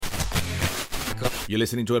You're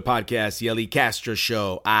listening to a podcast, The Ellie Castro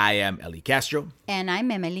Show. I am Ellie Castro. And I'm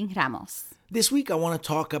Emeline Ramos. This week, I want to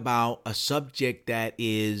talk about a subject that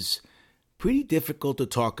is pretty difficult to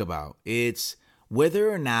talk about. It's whether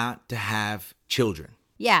or not to have children.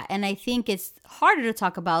 Yeah, and I think it's harder to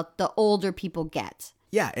talk about the older people get.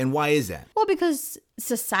 Yeah, and why is that? Well, because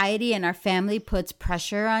society and our family puts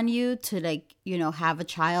pressure on you to have a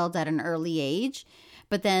child at an early age.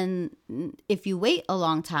 But then if you wait a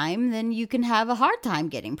long time, then you can have a hard time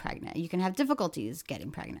getting pregnant. You can have difficulties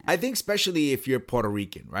getting pregnant. I think especially if you're Puerto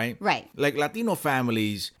Rican, right? Right. Like Latino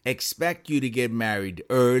families expect you to get married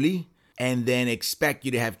early and then expect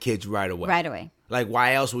you to have kids right away. Right away. Like,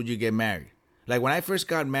 why else would you get married? Like, when I first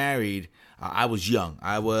got married, I was young.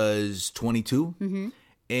 I was 22. Mm-hmm.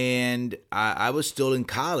 And I was still in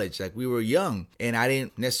college. Like, we were young. And I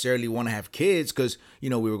didn't necessarily want to have kids because, we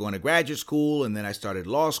were going to graduate school. And then I started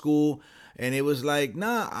law school. And it was like,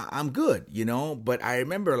 nah, I'm good, But I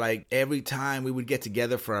remember, like, every time we would get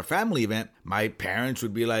together for a family event, my parents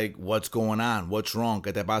would be like, what's going on? What's wrong?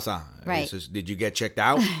 ¿Qué te pasa? Right. Did you get checked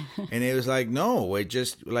out? And it was like, no, we're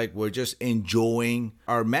just enjoying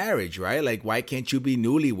our marriage, right? Like, why can't you be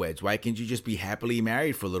newlyweds? Why can't you just be happily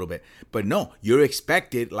married for a little bit? But no, you're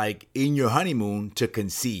expected, like, in your honeymoon to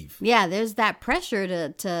conceive. Yeah, there's that pressure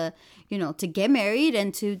to get married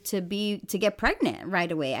and to get pregnant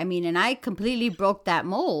right away. I mean, and I completely broke that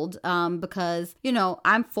mold because,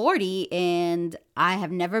 I'm 40 and I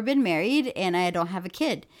have never been married and I don't have a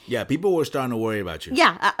kid. Yeah, people were starting to worry about you.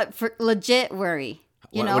 Yeah, for legit worry.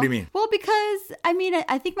 What do you mean? Well, because,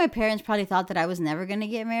 I think my parents probably thought that I was never going to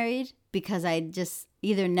get married because I just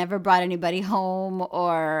either never brought anybody home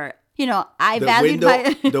or...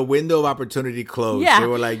 the window of opportunity closed. Yeah. They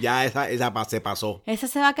were like, ya esa se pasó. Esa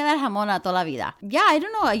se va a quedar jamona toda la vida. Yeah, I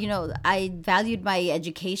don't know. I valued my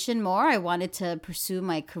education more. I wanted to pursue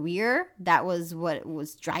my career. That was what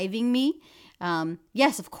was driving me.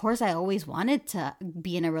 Yes, of course, I always wanted to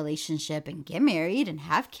be in a relationship and get married and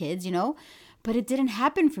have kids, But it didn't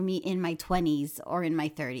happen for me in my 20s or in my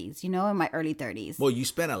 30s, in my early 30s. Well, you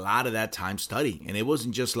spent a lot of that time studying. And it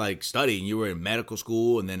wasn't just like studying. You were in medical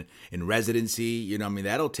school and then in residency.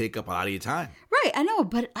 That'll take up a lot of your time. Right, I know.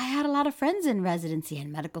 But I had a lot of friends in residency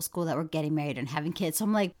and medical school that were getting married and having kids. So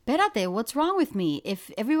I'm like, espérate, what's wrong with me?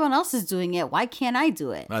 If everyone else is doing it, why can't I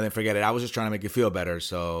do it? No, then forget it. I was just trying to make you feel better.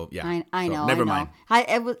 So, yeah. I know. Never mind.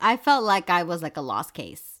 I felt like I was like a lost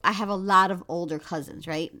case. I have a lot of older cousins,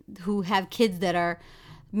 right, who have kids that are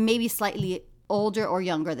maybe slightly older or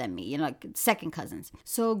younger than me, like second cousins.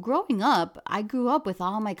 So growing up, I grew up with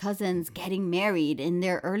all my cousins getting married in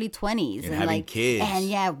their early 20s. And having kids. And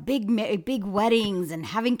yeah, big weddings and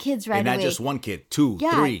having kids right away. And not just one kid, two,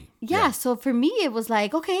 three. Yeah, so for me, it was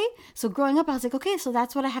like, okay. So growing up, I was like, okay, so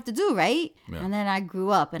that's what I have to do, right? Yeah. And then I grew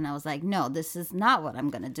up and I was like, no, this is not what I'm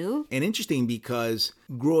going to do. And interesting because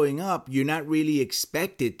growing up, you're not really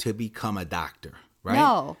expected to become a doctor, right?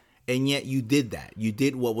 No. And yet you did that. You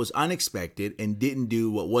did what was unexpected and didn't do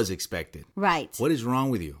what was expected. Right. What is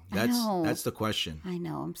wrong with you? I know. That's the question. I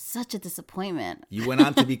know. I'm such a disappointment. You went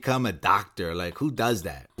on to become a doctor. Like, who does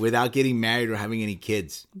that without getting married or having any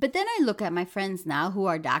kids? But then I look at my friends now who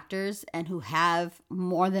are doctors and who have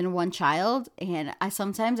more than one child. And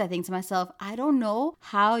sometimes I think to myself, I don't know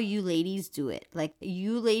how you ladies do it. Like,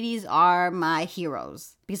 you ladies are my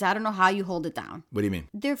heroes. Because I don't know how you hold it down. What do you mean?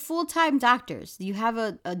 They're full-time doctors. You have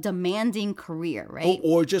a demanding career, right?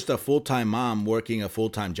 Or just a full-time mom working a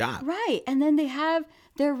full-time job. Right. And then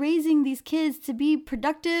they're raising these kids to be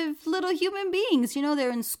productive little human beings. They're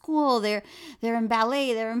in school, they're in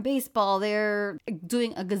ballet, they're in baseball, they're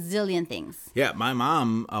doing a gazillion things. Yeah, my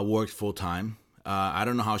mom worked full-time. I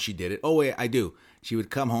don't know how she did it. Oh, wait, I do. She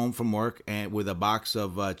would come home from work and with a box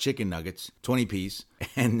of chicken nuggets, 20 piece,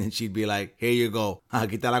 and then she'd be like, here you go,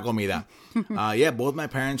 quita la comida. Yeah, both my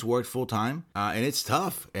parents worked full time, and it's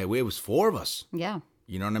tough. It was four of us. Yeah.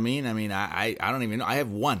 You know what I mean? I don't even know. I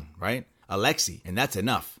have one, right? Alexi, and that's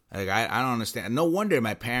enough. Like, I don't understand. No wonder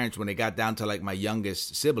my parents, when they got down to like my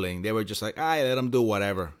youngest sibling, they were just like, let him do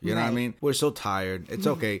whatever. You know what I mean? We're so tired. It's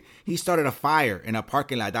okay. He started a fire in a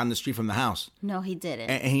parking lot down the street from the house. No, he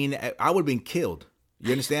didn't. And I would have been killed.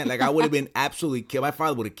 You understand? Like, I would have been absolutely killed. My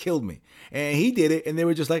father would have killed me. And he did it, and they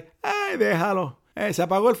were just like, ay, déjalo. Se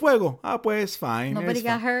apagó el fuego. Pues fine. Nobody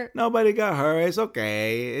got hurt. Nobody got hurt. It's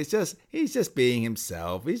okay. He's just being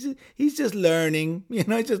himself. He's just learning. He's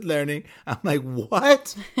just learning. I'm like,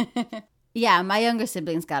 what? Yeah, my younger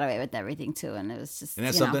siblings got away with everything too, and it was just. And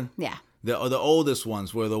that's something. Yeah. The oldest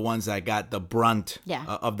ones were the ones that got the brunt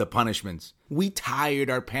of the punishments. We tired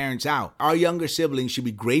our parents out. Our younger siblings should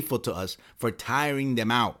be grateful to us for tiring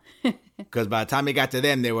them out. Because by the time it got to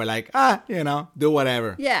them, they were like, do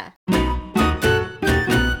whatever. Yeah.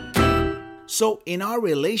 So in our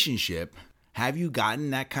relationship, have you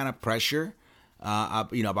gotten that kind of pressure,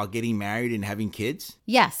 about getting married and having kids?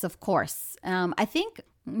 Yes, of course. I think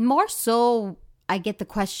more so I got the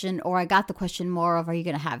question more of, are you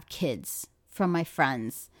going to have kids, from my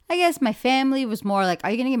friends? I guess my family was more like,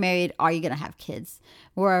 are you going to get married? Are you going to have kids?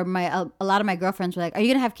 Where a lot of my girlfriends were like, are you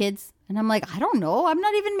going to have kids? And I'm like, I don't know. I'm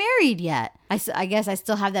not even married yet. I guess I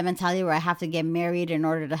still have that mentality where I have to get married in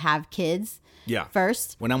order to have kids. Yeah.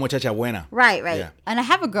 First. Una muchacha buena. Right. Yeah. And I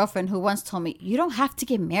have a girlfriend who once told me, you don't have to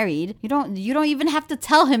get married. You don't even have to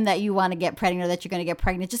tell him that you want to get pregnant or that you're going to get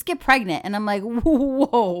pregnant. Just get pregnant. And I'm like,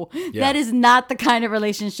 whoa, that is not the kind of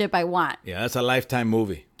relationship I want. Yeah, that's a Lifetime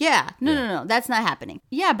movie. Yeah. No. That's not happening.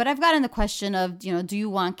 Yeah, but I've gotten the question of, do you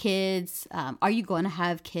want kids? Are you going to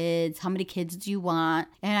have kids? How many kids do you want?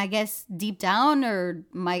 And I guess deep down, or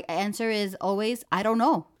my answer is always, I don't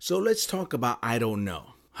know. So let's talk about I don't know.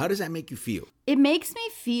 How does that make you feel? It makes me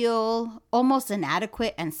feel almost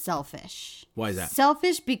inadequate and selfish. Why is that?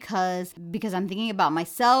 Selfish because I'm thinking about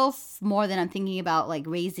myself more than I'm thinking about like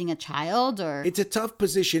raising a child. Or it's a tough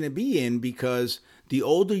position to be in because the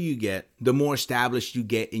older you get, the more established you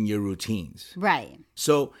get in your routines. Right.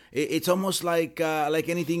 So it's almost like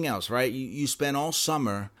anything else, right? You spend all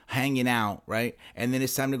summer hanging out, right? And then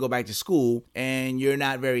it's time to go back to school and you're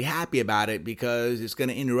not very happy about it because it's going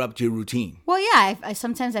to interrupt your routine. Well, yeah, I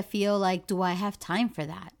sometimes I feel like, do I have time for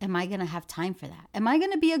that? Am I going to have time for that? Am I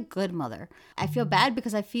going to be a good mother? I feel bad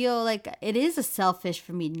because I feel like it is selfish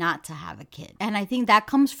for me not to have a kid. And I think that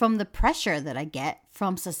comes from the pressure that I get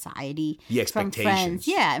from society, the expectations.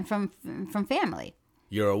 From friends, and from family.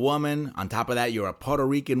 You're a woman. On top of that, you're a Puerto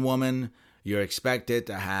Rican woman. You're expected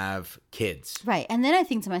to have kids. Right. And then I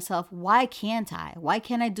think to myself, why can't I? Why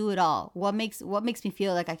can't I do it all? What makes me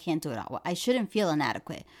feel like I can't do it all? I shouldn't feel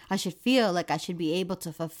inadequate. I should feel like I should be able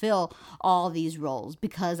to fulfill all these roles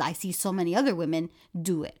because I see so many other women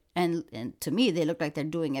do it. And to me, they look like they're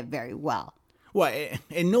doing it very well. Well,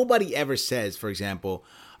 and nobody ever says, for example,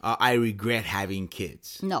 I regret having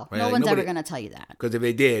kids. No, right? no like one's nobody, ever going to tell you that. Because if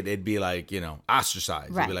they did, it'd be like,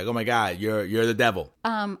 ostracized. Right. It'd be like, oh my God, you're the devil.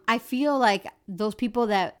 I feel like those people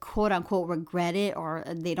that quote unquote regret it or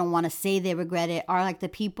they don't want to say they regret it are like the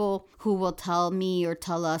people who will tell me or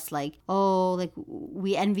tell us like, oh, like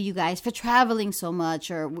we envy you guys for traveling so much,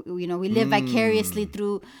 or we live vicariously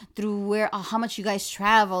through how much you guys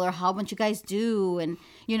travel or how much you guys do, and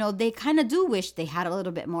they kind of do wish they had a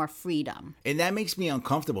little bit more freedom. And that makes me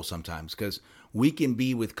uncomfortable sometimes because we can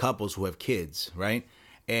be with couples who have kids, right?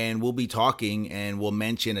 And we'll be talking and we'll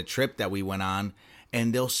mention a trip that we went on.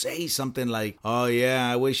 And they'll say something like, oh, yeah,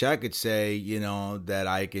 I wish I could say, that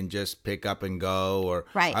I can just pick up and go. Or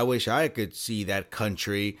right. I wish I could see that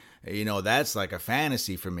country. That's like a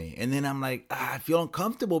fantasy for me. And then I'm like, I feel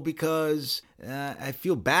uncomfortable because I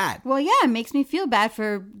feel bad. Well, yeah, it makes me feel bad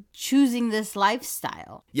for choosing this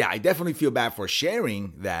lifestyle. Yeah, I definitely feel bad for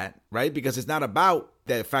sharing that, right? Because it's not about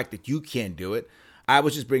the fact that you can't do it. I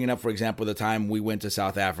was just bringing up, for example, the time we went to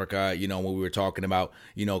South Africa, when we were talking about,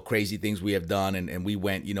 crazy things we have done. And we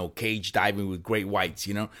went, cage diving with great whites,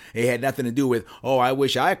 It had nothing to do with, oh, I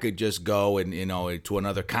wish I could just go and, to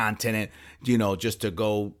another continent, just to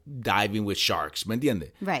go diving with sharks. ¿Me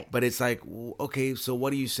entiende? Right. But it's like, okay, so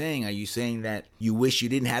what are you saying? Are you saying that you wish you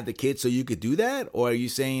didn't have the kids so you could do that? Or are you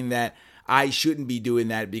saying that I shouldn't be doing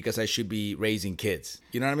that because I should be raising kids?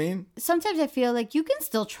 You know what I mean? Sometimes I feel like you can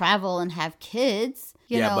still travel and have kids.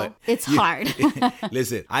 But it's hard.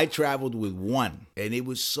 Listen, I traveled with one and it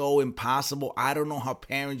was so impossible. I don't know how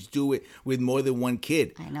parents do it with more than one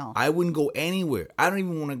kid. I know. I wouldn't go anywhere. I don't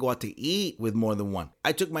even want to go out to eat with more than one.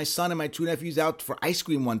 I took my son and my two nephews out for ice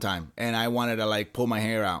cream one time and I wanted to pull my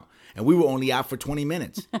hair out. And we were only out for 20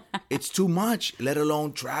 minutes. It's too much, let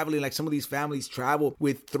alone traveling. Like some of these families travel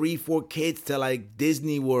with 3-4 kids to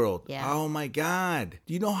Disney World. Yeah. Oh my God.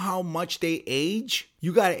 Do you know how much they age?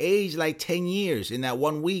 You got to age 10 years in that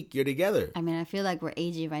 1 week you're together. I mean, I feel like we're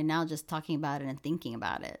aging right now just talking about it and thinking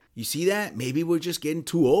about it. You see that? Maybe we're just getting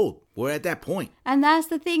too old. We're at that point. And that's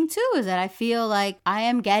the thing too, is that I feel like I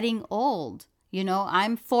am getting old.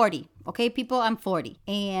 I'm 40. Okay, people, I'm 40.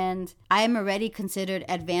 And I am already considered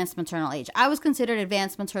advanced maternal age. I was considered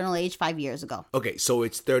advanced maternal age 5 years ago. Okay, so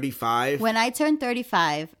it's 35. When I turned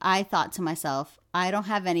 35, I thought to myself, I don't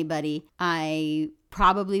have anybody. I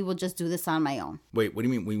probably will just do this on my own. Wait, what do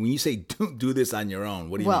you mean? When you say do this on your own,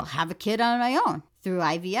 what do you mean? Well, have a kid on my own. Through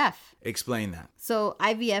IVF. Explain that. So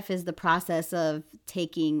IVF is the process of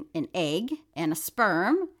taking an egg and a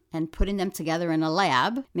sperm and putting them together in a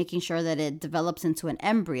lab, making sure that it develops into an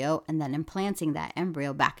embryo, and then implanting that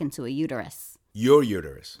embryo back into a uterus. Your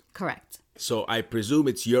uterus. Correct. So I presume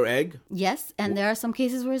it's your egg? Yes, and there are some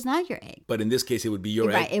cases where it's not your egg. But in this case, it would be your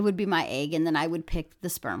egg? Right, it would be my egg, and then I would pick the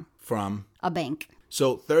sperm. From? A bank.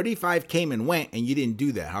 So 35 came and went, and you didn't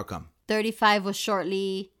do that. How come? 35 was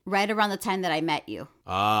shortly right around the time that I met you.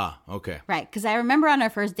 Ah, okay. Right, because I remember on our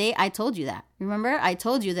first date, I told you that. Remember? I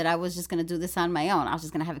told you that I was just going to do this on my own. I was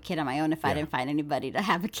just going to have a kid on my own if I didn't find anybody to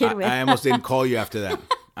have a kid with. I almost didn't call you after that.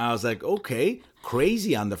 I was like, okay,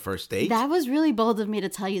 crazy on the first date. That was really bold of me to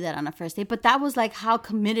tell you that on a first date, but that was like how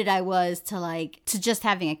committed I was to just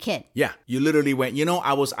having a kid. Yeah, you literally went,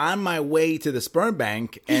 I was on my way to the sperm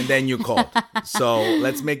bank and then you called. So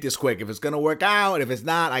let's make this quick. If it's going to work out, if it's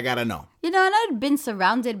not, I got to know. And I'd been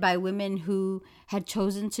surrounded by women who had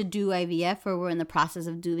chosen to do IVF or were in the process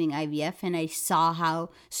of doing IVF, and I saw how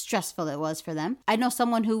stressful it was for them. I know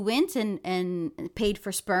someone who went and paid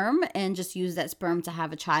for sperm and just used that sperm to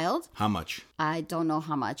have a child. How much? I don't know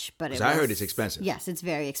how much, but I heard it's expensive. Yes, it's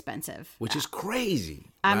very expensive. Which is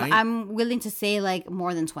crazy. Right? I'm willing to say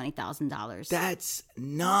more than $20,000. That's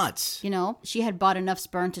nuts. She had bought enough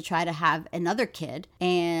sperm to try to have another kid,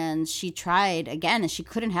 and she tried again, and she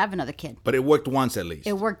couldn't have another kid. But it worked once at least.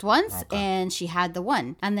 It worked once, and she had the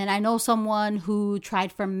one. And then I know someone who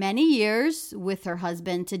tried for many years with her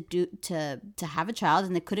husband to have a child,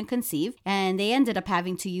 and they couldn't conceive, and they ended up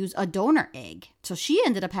having to use a donor egg. So she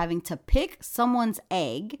ended up having to pick someone's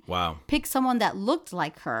egg. Wow. Pick someone that looked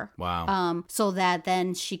like her. Wow. So that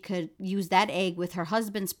then she could use that egg with her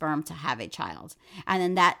husband's sperm to have a child. And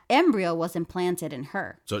then that embryo was implanted in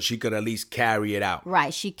her. So she could at least carry it out.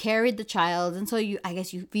 Right. She carried the child. And so I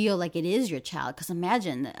guess you feel like it is your child. Because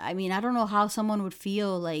imagine, I don't know how someone would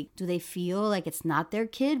feel do they feel like it's not their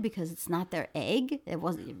kid because it's not their egg? It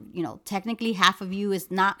wasn't, technically half of you is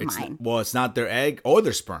not mine. It's not their egg or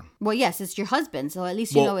their sperm. Well, yes, it's your husband. So at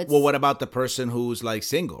least it's... Well, what about the person who's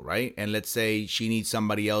single, right? And let's say she needs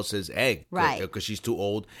somebody else's egg. Right. Because she's too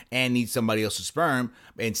old and needs somebody else's sperm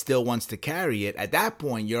and still wants to carry it. At that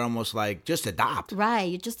point, you're almost just adopt. Right.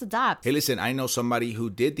 You just adopt. Hey, listen, I know somebody who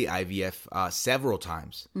did the IVF several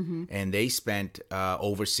times. Mm-hmm. And they spent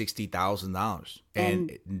over $60,000.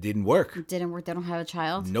 And it didn't work. It didn't work. They don't have a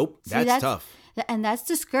child. Nope. That's tough. And that's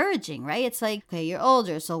discouraging, right? It's okay, you're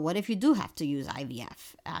older, so what if you do have to use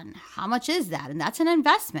IVF? And how much is that? And that's an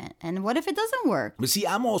investment. And what if it doesn't work? But see,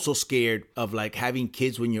 I'm also scared of having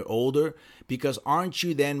kids when you're older, because aren't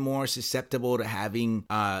you then more susceptible to having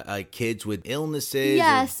kids with illnesses?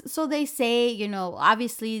 Yes. So they say,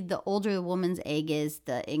 obviously the older a woman's egg is,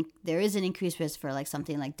 there is an increased risk for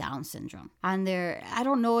something like Down syndrome. And I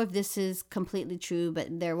don't know if this is completely true, but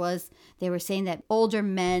they were saying that older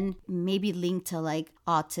men may be linked to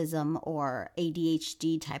autism or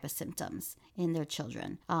ADHD type of symptoms in their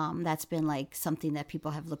children. That's been something that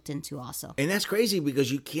people have looked into also. And that's crazy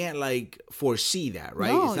because you can't foresee that,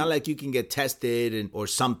 right? No. It's not like you can get tested or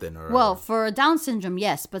something. Well, for Down syndrome,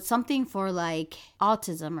 yes, but something for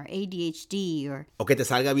autism or ADHD or... O que te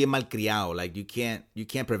salga bien malcriado. You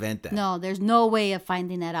can't prevent that. No, there's no way of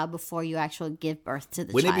finding that out before you actually give birth to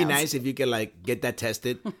the Wouldn't child. it be nice if you could get that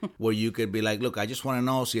tested where you could be look, I just want to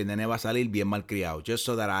know si el nene va a salir bien malcriado, just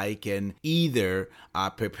so that I can either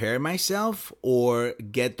prepare myself or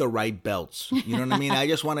get the right belts. You know what I mean? I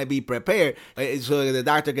just want to be prepared so the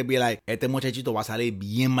doctor can be este muchachito va a salir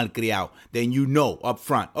bien malcriado. Then you know up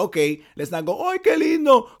front, okay, let's not go, ay, qué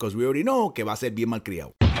lindo, because we already know que va a ser bien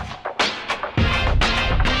malcriado.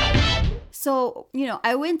 So,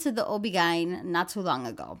 I went to the OB-GYN not too long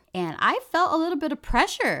ago, and I felt a little bit of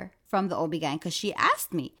pressure from the OB-GYN because she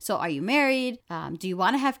asked me, so are you married? Do you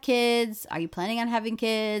want to have kids? Are you planning on having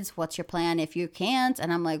kids? What's your plan if you can't?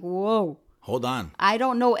 And I'm like, whoa. Hold on. I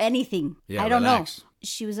don't know anything. Yeah, I don't relax. know.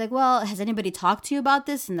 She was like, well, has anybody talked to you about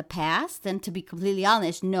this in the past? And to be completely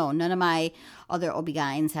honest, no, none of my other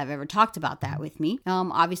OB-GYNs have ever talked about that with me.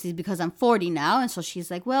 Obviously, because I'm 40 now. And so she's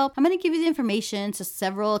like, well, I'm going to give you the information to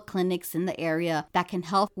several clinics in the area that can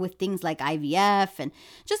help with things like IVF and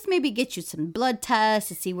just maybe get you some blood tests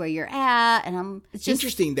to see where you're at. And it's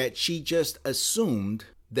interesting that she just assumed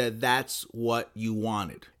that that's what you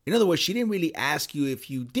wanted. In other words, she didn't really ask you if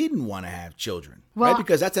you didn't want to have children, right?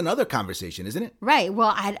 Because that's another conversation, isn't it? Right.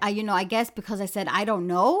 Well, I guess because I said I don't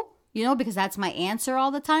know, because that's my answer all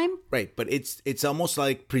the time. Right. But it's almost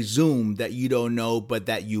presumed that you don't know, but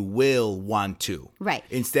that you will want to. Right.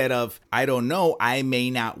 Instead of, I don't know, I may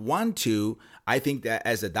not want to. I think that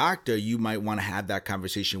as a doctor, you might want to have that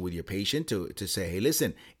conversation with your patient to say, hey,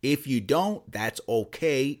 listen, if you don't, that's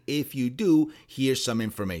okay. If you do, here's some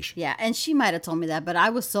information. Yeah, and she might have told me that, but I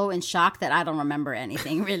was so in shock that I don't remember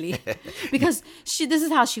anything really. Because this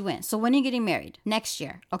is how she went. So when are you getting married? Next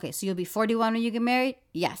year. Okay, so you'll be 41 when you get married?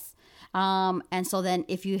 Yes. And so then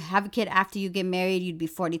if you have a kid after you get married, you'd be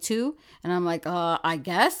 42. And I'm like, I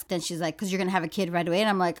guess. Then she's like, because you're going to have a kid right away. And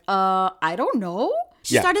I'm like, I don't know.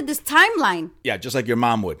 She started this timeline. Yeah, just like your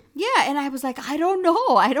mom would. Yeah, and I was like, I don't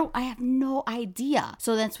know. I have no idea.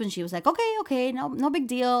 So that's when she was like, okay, no big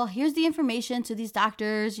deal. Here's the information to these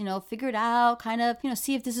doctors, figure it out, kind of,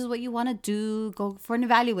 see if this is what you want to do, go for an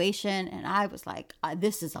evaluation. And I was like,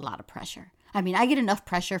 this is a lot of pressure. I mean, I get enough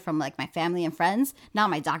pressure from like my family and friends. Now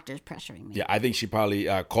my doctor's pressuring me. Yeah, I think she probably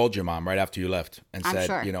called your mom right after you left and said,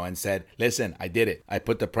 sure. and said, listen, I did it. I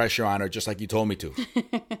put the pressure on her just like you told me to.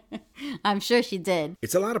 I'm sure she did.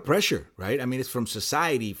 It's a lot of pressure, right? I mean, it's from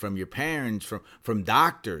society, from your parents, from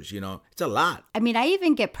doctors, it's a lot. I mean, I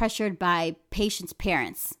even get pressured by patients'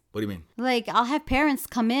 parents. What do you mean? Like, I'll have parents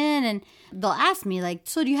come in and they'll ask me, like,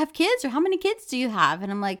 so do you have kids or how many kids do you have?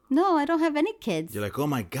 And I'm like, no, I don't have any kids. You're like, oh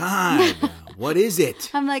my God, what is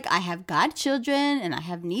it? I'm like, I have godchildren and I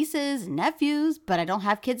have nieces and nephews, but I don't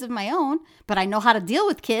have kids of my own, but I know how to deal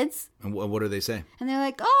with kids. And what do they say? And they're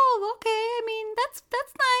like, oh, okay. I mean, that's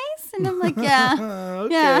nice. And I'm like, yeah.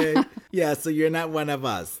 Okay. Yeah. Yeah, so you're not one of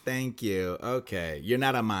us. Thank you. Okay. You're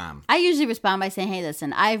not a mom. I usually respond by saying, hey,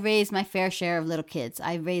 listen, I've raised my fair share of little kids.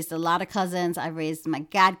 I've raised a lot of cousins. I've raised my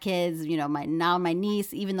godkids, my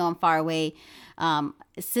niece, even though I'm far away.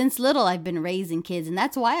 Since little, I've been raising kids. And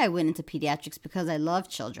that's why I went into pediatrics, because I love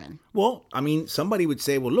children. Well, I mean, somebody would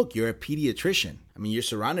say, well, look, you're a pediatrician. I mean, you're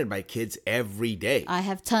surrounded by kids every day. I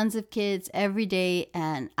have tons of kids every day,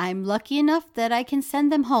 and I'm lucky enough that I can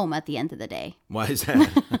send them home at the end of the day. Why is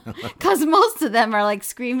that? Because most of them are like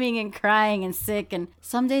screaming and crying and sick. And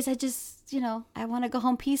some days I just, I want to go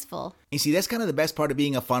home peaceful. You see, that's kind of the best part of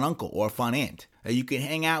being a fun uncle or a fun aunt. You can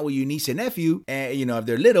hang out with your niece and nephew, and if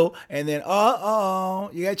they're little, and then, you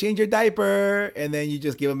got to change your diaper, and then you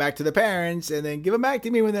just give them back to the parents, and then give them back to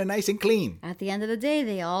me when they're nice and clean. At the end of the day,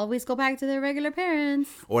 they always go back to their regular parents.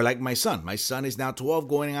 Or like my son. My son is now 12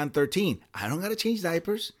 going on 13. I don't got to change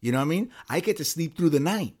diapers. You know what I mean? I get to sleep through the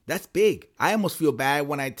night. That's big. I almost feel bad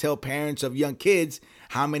when I tell parents of young kids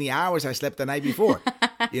how many hours I slept the night before.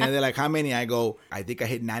 They're like, how many? I go, I think I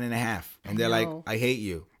hit 9.5. And they're like, I hate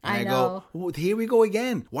you. And I go, well, here we go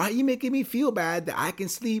again. Why are you making me feel bad that I can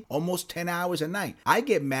sleep almost 10 hours a night? I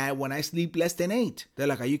get mad when I sleep less than 8. They're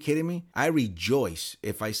like, are you kidding me? I rejoice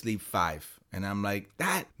if I sleep 5. And I'm like,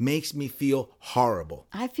 that makes me feel horrible.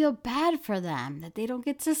 I feel bad for them that they don't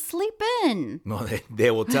get to sleep in. No,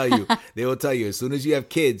 they will tell you. They will tell you as soon as you have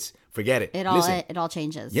kids, forget it. It all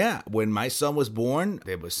changes. Yeah. When my son was born,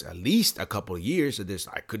 there was at least a couple of years of this.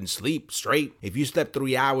 I couldn't sleep straight. If you slept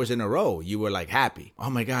 3 hours in a row, you were like happy. Oh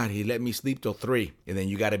my God, he let me sleep till 3. And then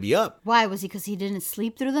you got to be up. Why? Was he because he didn't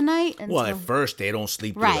sleep through the night? Well, at first they don't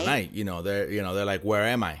sleep through the night. They're like, where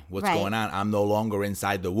am I? What's going on? I'm no longer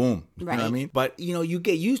inside the womb. You know what I mean? But you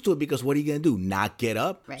get used to it, because what are you going to do? Not get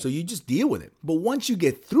up? Right. So you just deal with it. But once you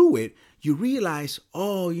get through it, you realize,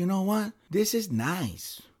 oh, you know what? This is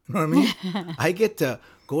nice. You know what I mean? I get to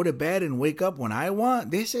go to bed and wake up when I want.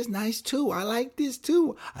 This is nice too. I like this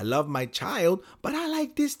too. I love my child, but I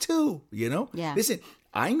like this too. Yeah. Listen,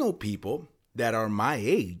 I know people that are my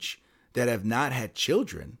age that have not had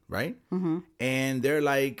children, right? Mm-hmm. And they're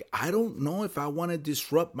like, I don't know if I want to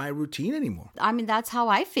disrupt my routine anymore. I mean, that's how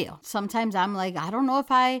I feel. Sometimes I'm like, I don't know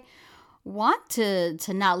if I want to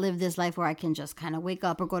not live this life where I can just kind of wake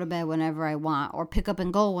up or go to bed whenever I want, or pick up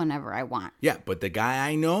and go whenever I want. Yeah, but the guy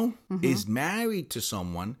I know is married to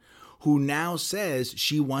someone who now says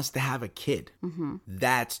she wants to have a kid. Mm-hmm.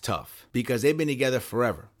 That's tough, because they've been together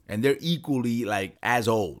forever and they're equally like as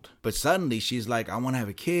old. But suddenly she's like, I want to have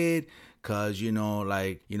a kid. Cause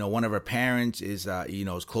one of her parents is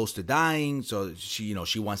is close to dying, so she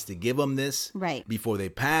wants to give them this before they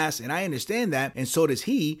pass, and I understand that, and so does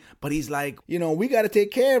he. But he's like, we got to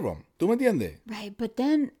take care of them. ¿Tú me entiendes? Right, but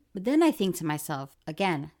then I think to myself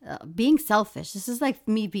again, being selfish. This is like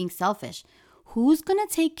me being selfish. Who's going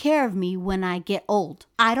to take care of me when I get old?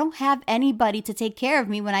 I don't have anybody to take care of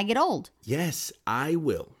me when I get old. Yes, I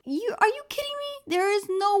will. Are you kidding me? There is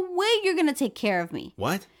no way you're going to take care of me.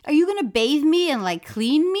 What? Are you going to bathe me and like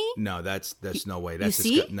clean me? No, that's no way. You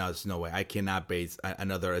see? No, there's no way. I cannot bathe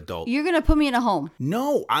another adult. You're going to put me in a home.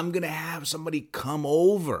 No, I'm going to have somebody come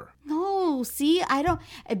over. No, So see,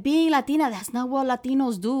 being Latina, that's not what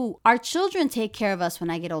Latinos do. Our children take care of us when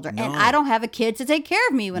I get older. No. And I don't have a kid to take care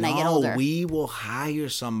of me when I get older. We will hire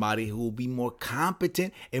somebody who will be more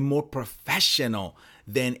competent and more professional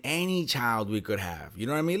than any child we could have. You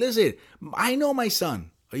know what I mean? Listen, I know my son.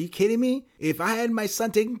 Are you kidding me? If I had my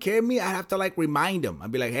son taking care of me, I'd have to remind him.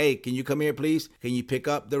 I'd be like, hey, can you come here, please? Can you pick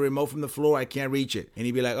up the remote from the floor? I can't reach it. And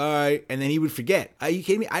he'd be like, all right. And then he would forget. Are you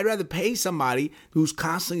kidding me? I'd rather pay somebody who's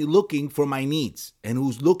constantly looking for my needs and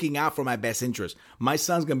who's looking out for my best interest. My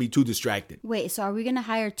son's going to be too distracted. Wait, so are we going to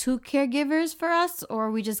hire 2 caregivers for us, or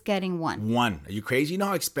are we just getting one? One. Are you crazy? You know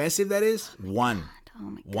how expensive that is? One. Oh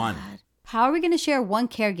my God. One. How are we going to share one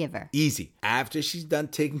caregiver? Easy. After she's done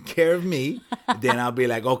taking care of me, then I'll be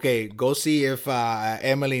like, okay, go see if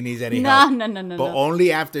Emily needs any help. No. But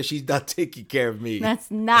only after she's done taking care of me. That's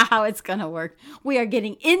not how it's going to work. We are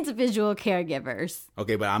getting individual caregivers.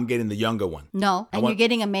 Okay, but I'm getting the younger one. No, and you're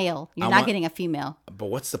getting a male. You're not getting a female. But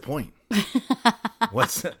what's the point?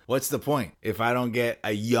 What's the point if I don't get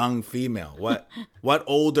a young female? What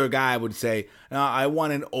older guy would say, no, I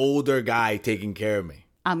want an older guy taking care of me?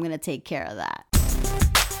 I'm going to take care of that.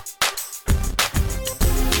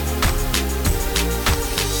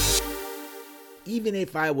 Even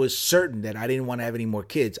if I was certain that I didn't want to have any more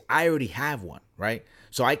kids, I already have one, right?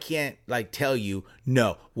 So I can't tell you,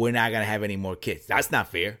 no, we're not going to have any more kids. That's not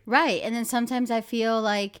fair. Right. And then sometimes I feel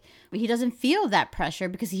like he doesn't feel that pressure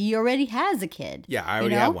because he already has a kid. Yeah, I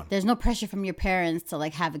already have one. There's no pressure from your parents to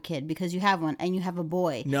have a kid because you have one and you have a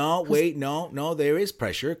boy. No, wait, no, there is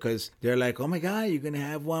pressure because they're like, oh my God, you're going to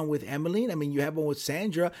have one with Emmeline? I mean, you have one with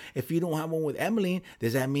Sandra. If you don't have one with Emmeline,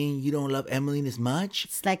 does that mean you don't love Emmeline as much?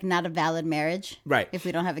 It's not a valid marriage. Right. If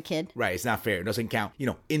we don't have a kid. Right, it's not fair. It doesn't count.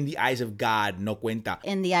 In the eyes of God, no cuenta.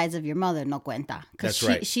 In the eyes of your mother, no cuenta. That's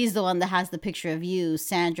right. She's the one that has the picture of you,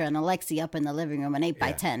 Sandra, and Alexi up in the living room, an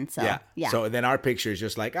 8x10. So, yeah. So then our picture is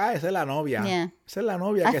just like, esa es la novia. Yeah. Esa es la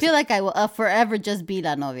novia. I feel like I will forever just be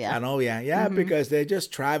la novia. La novia. Yeah, because they're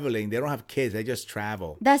just traveling. They don't have kids. They just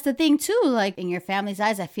travel. That's the thing, too. In your family's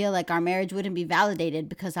eyes, I feel like our marriage wouldn't be validated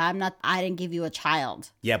because I didn't give you a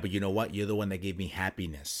child. Yeah, but you know what? You're the one that gave me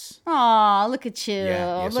happiness. Oh, look at you.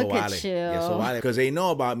 Yeah, look at you. Because they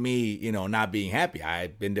know about me, not being happy.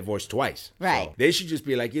 I've been divorced twice. Right. So they should just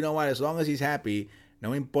be like, you know what? As long as he's happy,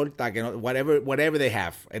 no importa, whatever they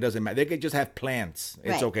have, it doesn't matter. They could just have plans.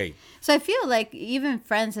 It's okay. So I feel like even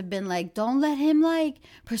friends have been like, don't let him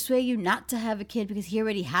persuade you not to have a kid because he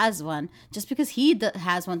already has one. Just because he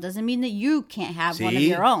has one doesn't mean that you can't have one of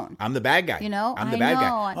your own. I'm the bad guy. I'm the bad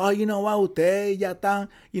guy. Oh, you know what? Usted ya tan,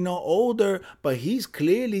 older, but he's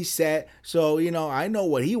clearly set. So, I know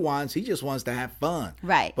what he wants. He just wants to have fun.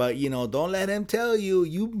 Right. But, don't let him tell you.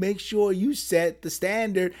 You make sure you set the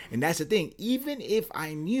standard. And that's the thing. Even if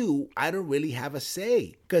I knew, I don't really have a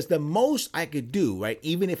say. Because the most I could do, right,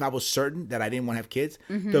 even if I was certain that I didn't want to have kids,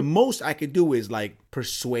 the most I could do is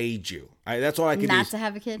persuade you. That's all I could do. Not to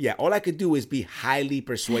have a kid? Yeah, all I could do is be highly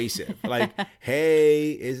persuasive.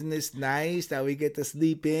 Hey, isn't this nice that we get to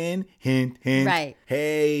sleep in? Hint, hint. Right.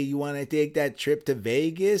 Hey, you want to take that trip to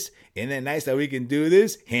Vegas? Isn't it nice that we can do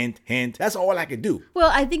this? Hint, hint. That's all I could do. Well,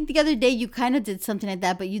 I think the other day you kind of did something like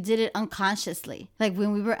that, but you did it unconsciously.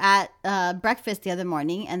 When we were at breakfast the other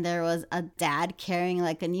morning and there was a dad carrying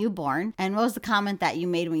a newborn. And what was the comment that you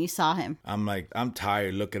made when you saw him? I'm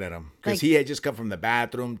tired looking at him. Because he had just come from the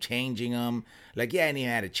bathroom, changing him. He hadn't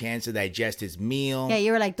even had a chance to digest his meal. Yeah,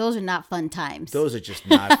 you were like, those are not fun times. Those are just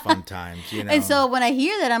not fun times, And so when I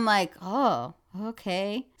hear that, I'm like, oh,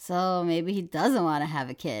 okay. So maybe he doesn't want to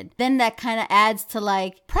have a kid. Then that kind of adds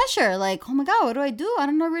to pressure. Oh my God, what do I do? I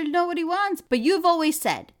don't really know what he wants. But you've always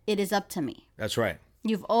said, it is up to me. That's right.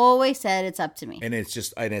 You've always said it's up to me. And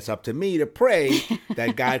it's up to me to pray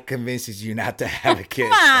that God convinces you not to have a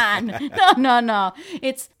kid. Come on. No.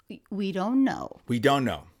 We don't know. We don't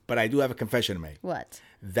know. But I do have a confession to make. What?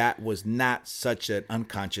 That was not such an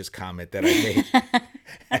unconscious comment that I made.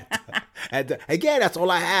 Again, that's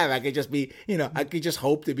all I have. I could just be, I could just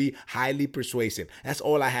hope to be highly persuasive. That's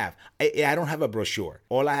all I have. I don't have a brochure.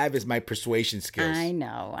 All I have is my persuasion skills. I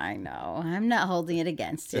know. I'm not holding it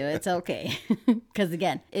against you. It's okay. Because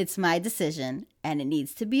again, it's my decision and it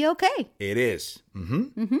needs to be okay. It is.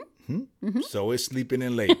 So is sleeping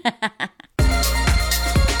in late.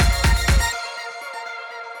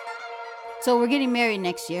 So we're getting married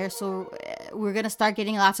next year. So we're going to start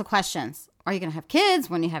getting lots of questions. Are you going to have kids?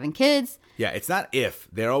 When are you having kids? Yeah, it's not if.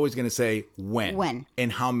 They're always going to say when. When.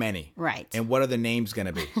 And how many. Right. And what are the names going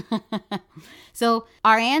to be? So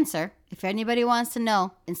our answer, if anybody wants to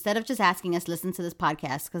know, instead of just asking us, listen to this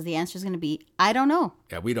podcast, because the answer is going to be, I don't know.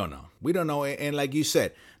 Yeah, we don't know. We don't know. And like you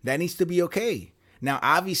said, that needs to be okay. Now,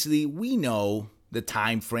 obviously, we know the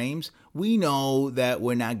time frames. We know that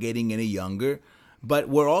we're not getting any younger, but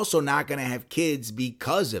we're also not going to have kids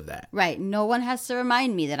because of that. Right. No one has to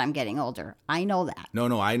remind me that I'm getting older. I know that.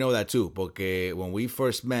 No, I know that too. Porque when we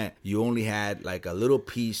first met, you only had like a little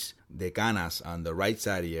piece de canas on the right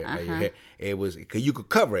side of your hair. It was, cause you could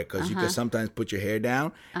cover it, because you could sometimes put your hair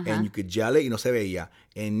down and you could gel it, y no se veía.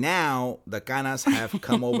 And now the canas have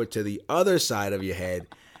come over to the other side of your head.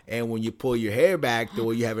 And when you pull your hair back the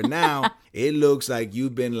way you have it now, it looks like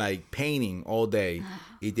you've been like painting all day.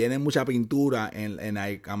 Y tiene mucha pintura. And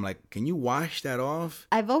I'm like, can you wash that off?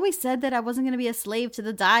 I've always said that I wasn't going to be a slave to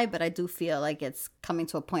the dye, but I do feel like it's coming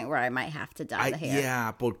to a point where I might have to dye the hair.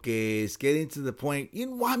 Yeah, porque it's getting to the point. You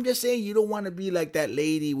know, I'm just saying, you don't want to be like that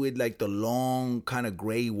lady with like the long kind of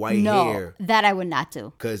gray white hair. No, that I would not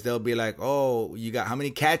do. Because they'll be like, oh, you got, how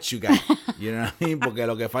many cats you got? You know what I mean? Porque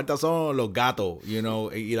lo que falta son los gatos, you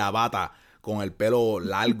know, y la bata con el pelo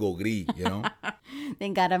largo gris, you know?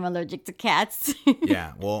 Thank God I'm allergic to cats.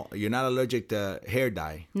 Yeah, well, you're not allergic to hair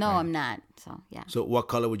dye. No, right? I'm not. So, yeah. So what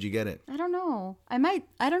color would you get it? I don't know. I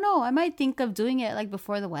don't know. I might think of doing it like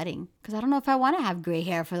before the wedding. Because I don't know if I want to have gray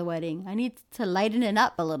hair for the wedding. I need to lighten it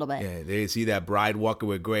up a little bit. Yeah, they see that bride walking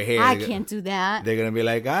with gray hair. I can't do that. They're going to be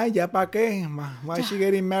like, ay, ya pa' qué? Why is she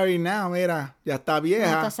getting married now? Mira, ya está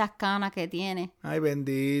vieja. Todas esas canas que tiene. Ay,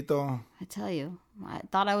 bendito. I tell you. I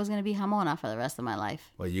thought I was going to be jamona for the rest of my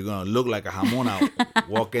life. Well, you're going to look like a jamona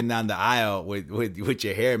walking down the aisle with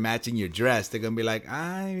your hair matching your dress. They're going to be like,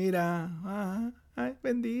 ay, mira, ay,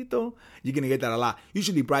 bendito. You're going to get that a lot.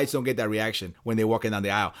 Usually brides don't get that reaction when they're walking down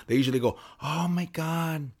the aisle. They usually go, oh, my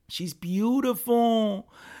God, she's beautiful.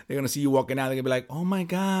 They're going to see you walking out. They're going to be like, oh, my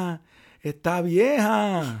God, está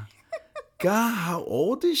vieja. God, how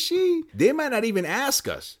old is she? They might not even ask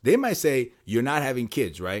us. They might say, you're not having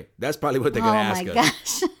kids, right? That's probably what they're going to ask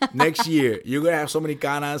us. Gosh. Next year, you're going to have so many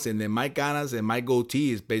canas, and then my canas and my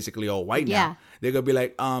goatee is basically all white now. Yeah. They're going to be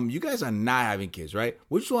like, you guys are not having kids, right?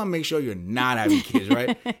 We just want to make sure you're not having kids,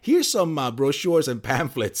 right? Here's some brochures and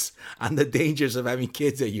pamphlets on the dangers of having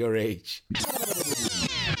kids at your age.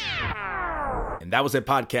 And that was a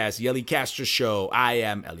podcast, The Ellie Castro Show. I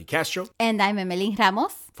am Ellie Castro. And I'm Emily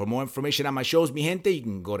Ramos. For more information on my shows, mi gente, you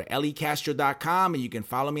can go to elliecastro.com and you can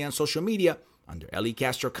follow me on social media under Ellie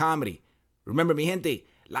Castro Comedy. Remember, mi gente,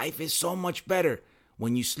 life is so much better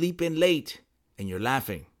when you sleep in late and you're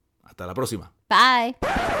laughing. Hasta la próxima. Bye.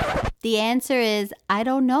 The answer is, I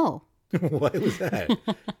don't know. What was that?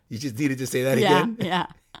 You just needed to say that again? Yeah.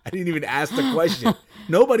 I didn't even ask the question.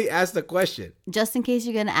 Nobody asked the question. Just in case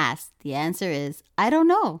you're going to ask, the answer is, I don't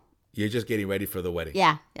know. You're just getting ready for the wedding.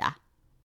 Yeah.